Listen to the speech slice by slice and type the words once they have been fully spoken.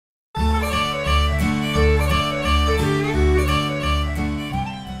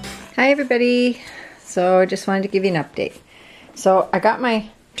Hi everybody. So I just wanted to give you an update. So I got my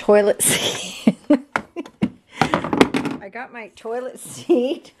toilet seat. I got my toilet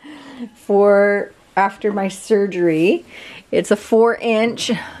seat for after my surgery. It's a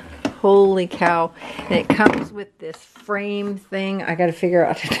 4-inch. Holy cow. And it comes with this frame thing. I got to figure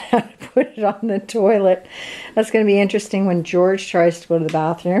out how to put it on the toilet. That's going to be interesting when George tries to go to the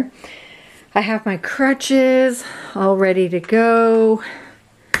bathroom. I have my crutches all ready to go.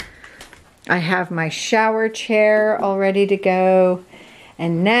 I have my shower chair all ready to go.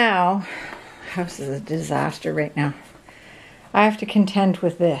 And now, house is a disaster right now. I have to contend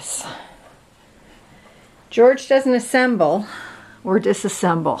with this. George doesn't assemble or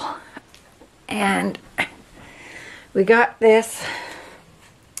disassemble. And we got this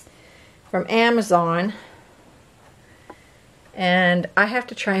from Amazon. And I have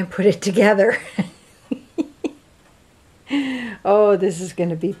to try and put it together. Oh, this is going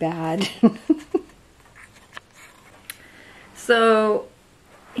to be bad. So,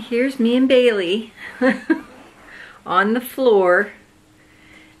 here's me and Bailey on the floor.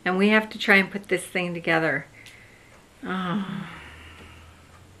 And we have to try and put this thing together. Oh.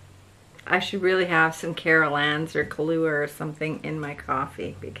 I should really have some Carol Ann's or Kahlua or something in my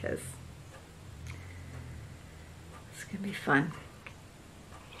coffee because it's going to be fun.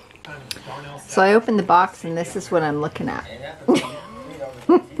 So I opened the box and this is what I'm looking at.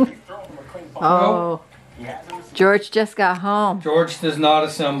 Oh, George just got home. George does not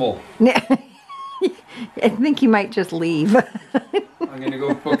assemble. I think he might just leave. I'm going to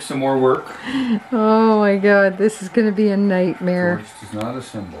go book some more work. Oh my God, this is going to be a nightmare. George does not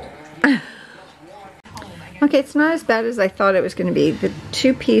assemble. Okay, it's not as bad as I thought it was going to be. The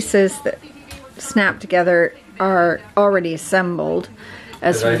two pieces that snap together are already assembled.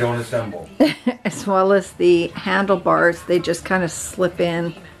 Because I don't assemble. As well as the handlebars, they just kind of slip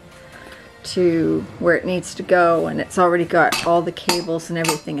in to where it needs to go, and it's already got all the cables and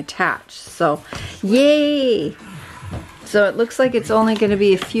everything attached. So, yay! So it looks like it's only going to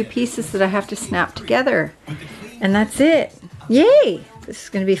be a few pieces that I have to snap together. And that's it. Yay! This is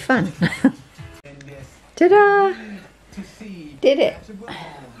going to be fun. Ta-da! Did it.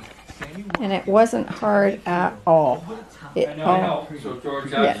 And it wasn't hard at all. I know I helped, so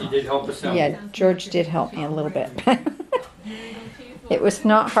George actually did help assemble. Yeah, George did help me a little bit. It was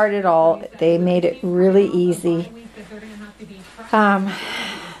not hard at all. They made it really easy.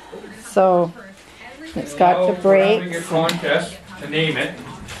 So it's got the brakes. We're having a contest to name it.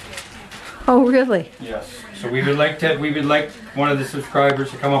 Oh, really? Yes. So we would like one of the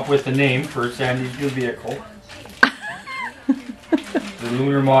subscribers to come up with the name for Sandy's new vehicle. The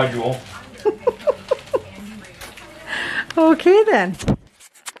lunar module. Okay then.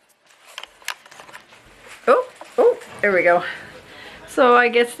 Oh, there we go. So I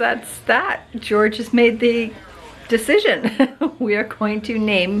guess that's that. George has made the decision. We are going to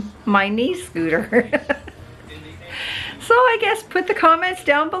name my knee scooter. So I guess put the comments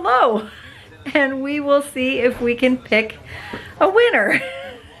down below and we will see if we can pick a winner.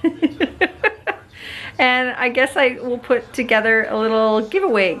 And I guess I will put together a little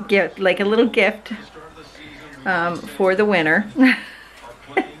giveaway gift, like a little gift for the winner.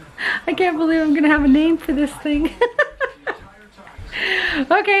 I can't believe I'm gonna have a name for this thing.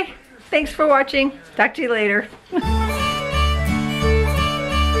 Okay, thanks for watching. Talk to you later.